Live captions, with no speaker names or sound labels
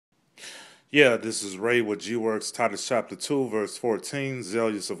Yeah, this is Ray with G-Works, Titus chapter 2, verse 14,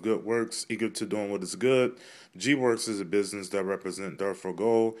 zealous of good works, eager to doing what is good. G-Works is a business that represents therefore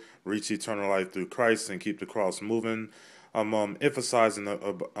goal, reach eternal life through Christ, and keep the cross moving. I'm emphasizing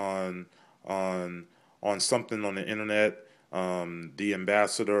on on something on the internet. The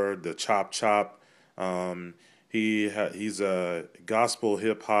ambassador, the Chop Chop. Um, he's a gospel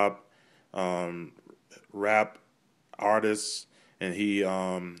hip hop um, rap artist, and he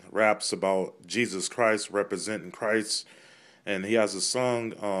raps about Jesus Christ, representing Christ, and he has a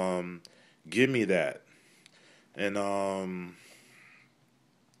song, "Gimme That," and um,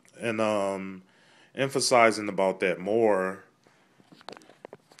 and emphasizing about that more,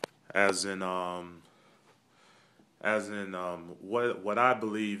 as in what I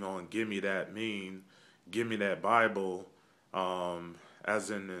believe on "Gimme That" mean, "Gimme That Bible," as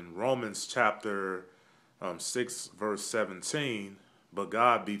in Romans chapter 6 verse 17. But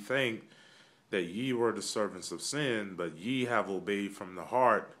God be thanked that ye were the servants of sin, but ye have obeyed from the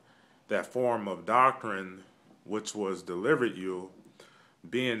heart that form of doctrine which was delivered you.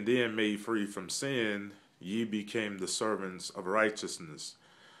 Being then made free from sin, ye became the servants of righteousness.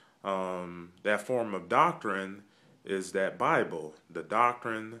 That form of doctrine is that Bible, the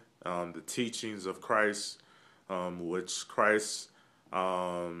doctrine, the teachings of Christ, which Christ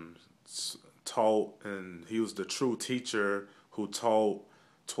um, taught, and he was the true teacher who taught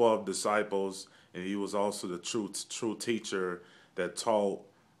 12 disciples, and he was also the true teacher that taught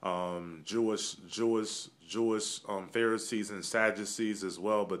Jewish Pharisees and Sadducees as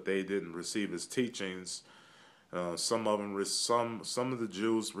well, but they didn't receive his teachings. Some of them, some of the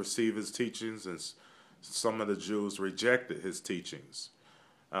Jews received his teachings, and some of the Jews rejected his teachings.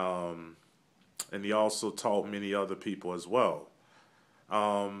 Um, and he also taught many other people as well.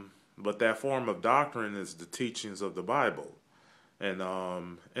 But that form of doctrine is the teachings of the Bible, and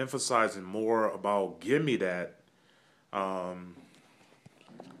emphasizing more about "Gimme That." Um,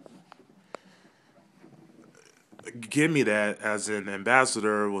 Gimme that, as an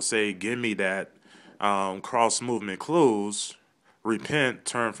ambassador will say, "Gimme that." Cross movement clues: repent,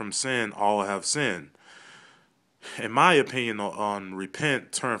 turn from sin, all have sinned. In my opinion, on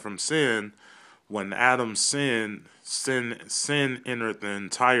repent, turn from sin, when Adam sinned, sin entered the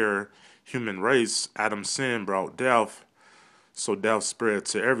entire human race. Adam's sin brought death, so death spread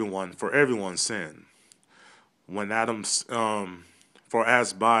to everyone, for everyone's sin. When for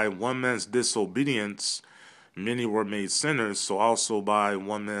as by one man's disobedience many were made sinners, so also by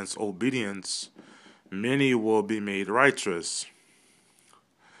one man's obedience many will be made righteous.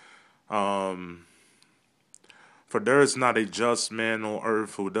 Um, for there is not a just man on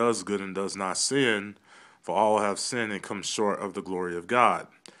earth who does good and does not sin, for all have sinned and come short of the glory of God.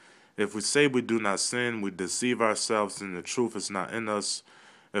 If we say we do not sin, we deceive ourselves, and the truth is not in us.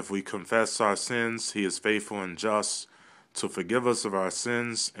 If we confess our sins, he is faithful and just to forgive us of our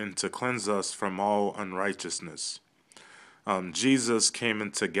sins and to cleanse us from all unrighteousness. Jesus came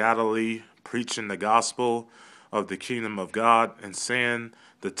into Galilee preaching the gospel of the kingdom of God and saying,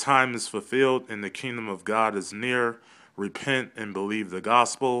 "The time is fulfilled and the kingdom of God is near. Repent and believe the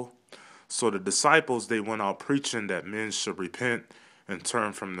gospel." So the disciples, they went out preaching that men should repent and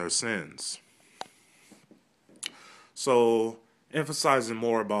turn from their sins. So emphasizing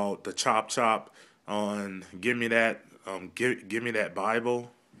more about the Chop Chop on "Gimme That," give me that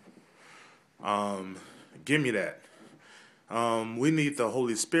Bible. Give me that. We need the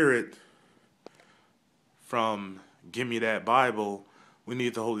Holy Spirit from "Give Me That Bible." We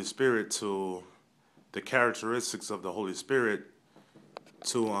need the Holy Spirit to, the characteristics of the Holy Spirit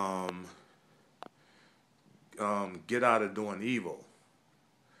to get out of doing evil.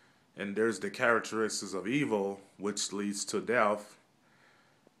 And there's the characteristics of evil, which leads to death.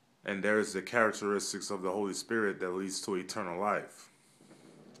 And there's the characteristics of the Holy Spirit that leads to eternal life.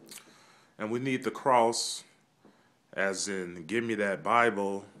 And we need the cross, as in "Give Me That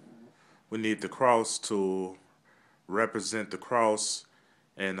Bible." We need the cross to represent the cross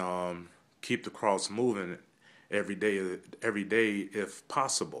and keep the cross moving every day if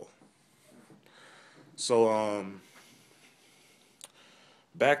possible. So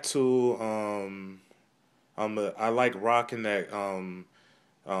back to I like rocking that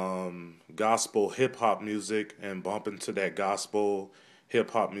gospel hip hop music and bumping to that gospel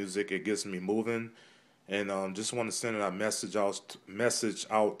hip hop music. It gets me moving, and just want to send a message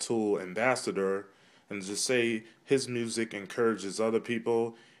out to Ambassador, and just say his music encourages other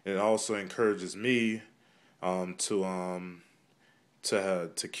people, and it also encourages me um, to um,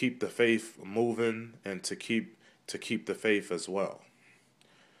 to keep the faith moving and to keep the faith as well.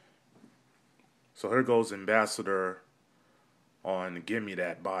 So here goes Ambassador on "Give Me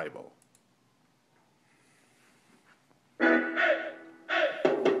That Bible."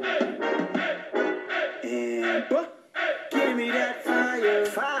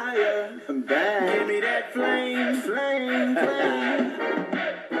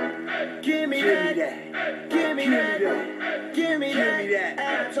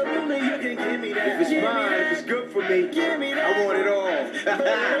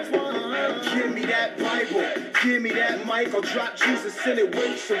 Give me that Bible, give me that mic. I'll drop Jesus in it,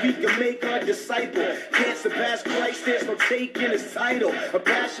 wait so we can make our disciple. Can't surpass Christ, there's no taking his title. A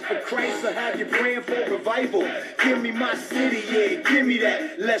passion for Christ, I'll have you praying for revival. Give me my city, yeah, give me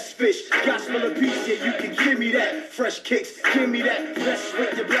that. Less fish, gospel of peace, yeah, you can give me that. Fresh kicks, give me that. Bless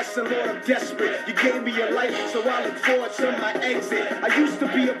with your blessing, Lord, I'm desperate. You gave me your life, so I look forward to my exit. I used to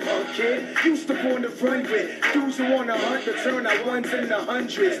be a punk kid, used to want to run with dudes who want to hunt to turn our ones into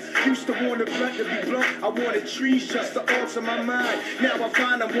hundreds. Used to want a blunt to be blunt, I wanted trees just to alter my mind. Now I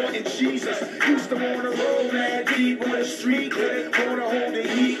find I'm wanting Jesus. Used to want to roll mad deep on the street clip, wanna hold the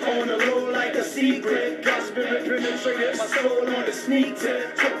heat on the low like a secret. God's spirit penetrated my soul on the sneak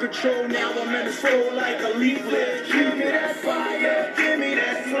tip. Took control, now I'm in the soul like a leaflet. Give me that fire, give me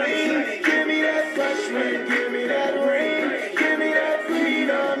that flame, give me that fresh wind, give me that rain, give me that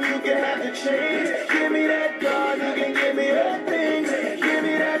freedom, you can have the chains. Give me that God, you can give me all things. Give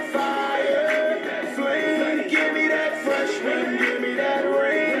me that fire, that flame, give me that fresh wind, give me that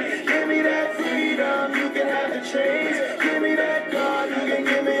rain, give me that freedom, you can have the chains. Give me that God, you can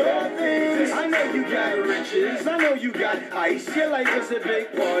give me all things. I know you got riches, I know you got ice. Your life is a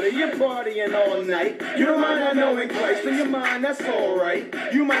big party, you're partying all night. You don't mind not knowing Christ in your mind, that's alright.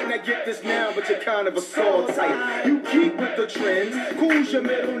 You might not get this now, but you're kind of a soul type. You keep with the trends, who's your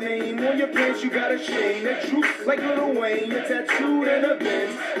middle name? On your pants you got a chain, the truth like Lil Wayne. You're tattooed in a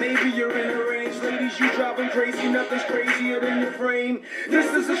Benz, maybe you're in a range. Ladies, you driving crazy, nothing's crazier than your frame.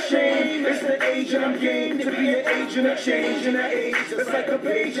 This is a shame, it's the age and I'm game to be an agent of change in the age. It's like a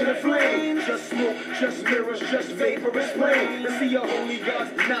page in a flame. Just smoke, just mirrors, just vapor, it's plain. To see a holy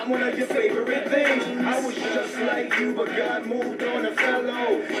God's not one of your favorite things. I was just like you, but God moved on a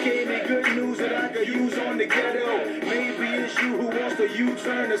fellow. Gave me good news that I could use on the ghetto. Maybe it's you who wants to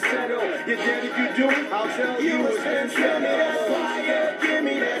U-turn to settle. You're dead if you do, I'll tell you it's been settled. Give me that fire, give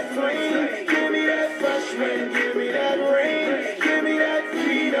me that flame, give me that fresh wind, give me that rain, give me that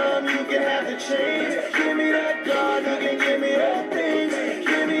freedom, you can have the chains. Give me that God, you can give me all things.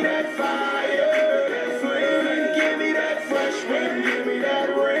 Give me that fire, that flame, give me that fresh wind, give me that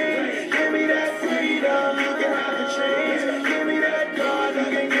rain, give me that freedom, you can have the chains. Give me that God, you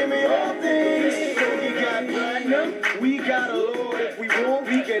can give me all things. So you got platinum, we got a Lord. If we want,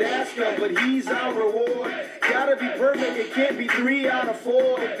 we could ask him, but he's our reward. Gotta be perfect, it can't be 3 out of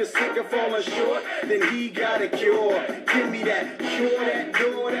 4. If you're sick of falling short, then he got a cure. Give me that cure, that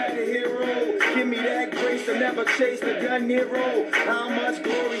door, that hero. Give me that grace to never chase the gun hero. How much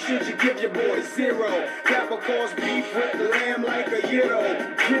glory should you give your boy? 0. Kappa cause beef with the lamb like a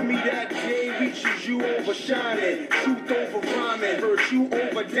hero. Give me that day we choose you over shining, truth over rhyming, virtue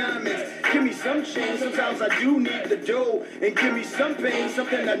over diamonds. Give me some change, sometimes I do need the dough. And give me some pain,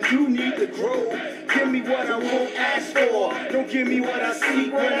 something I do need to grow. Give me what I won't ask for. Don't give me what I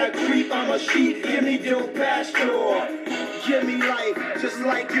seek when I creep. I'm a sheep. Give me dope pasture. Give me life just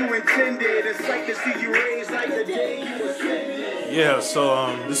like you intended. It's like to see you raised like the day you ascended. Yeah,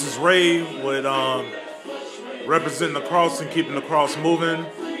 so this is Ray with representing the cross and keeping the cross moving.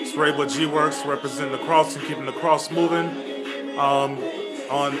 It's Ray with G-Works, representing the cross and keeping the cross moving.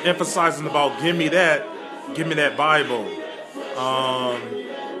 On emphasizing about give me that Bible.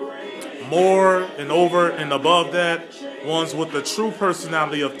 More and over and above that, ones with the true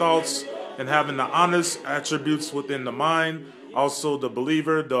personality of thoughts and having the honest attributes within the mind. Also the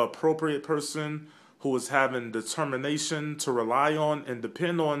believer, the appropriate person who is having determination to rely on and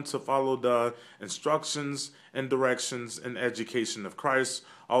depend on to follow the instructions and directions and education of Christ.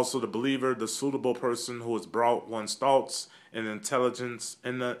 Also the believer, the suitable person who has brought one's thoughts and intelligence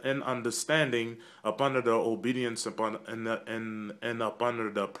and understanding up under the obedience and up under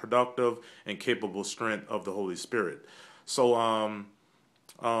the productive and capable strength of the Holy Spirit. So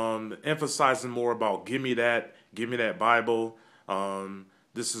emphasizing more about give me that Bible.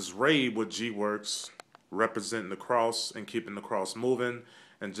 This is Ray with G-Works, representing the cross and keeping the cross moving,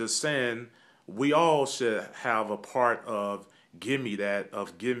 and just saying we all should have a part of give me that,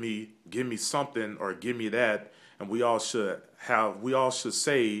 of give me something or give me that, and we all should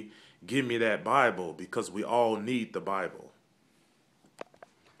say give me that Bible, because we all need the Bible.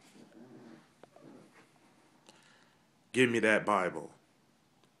 Give me that Bible,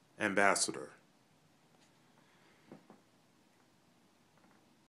 Ambassador.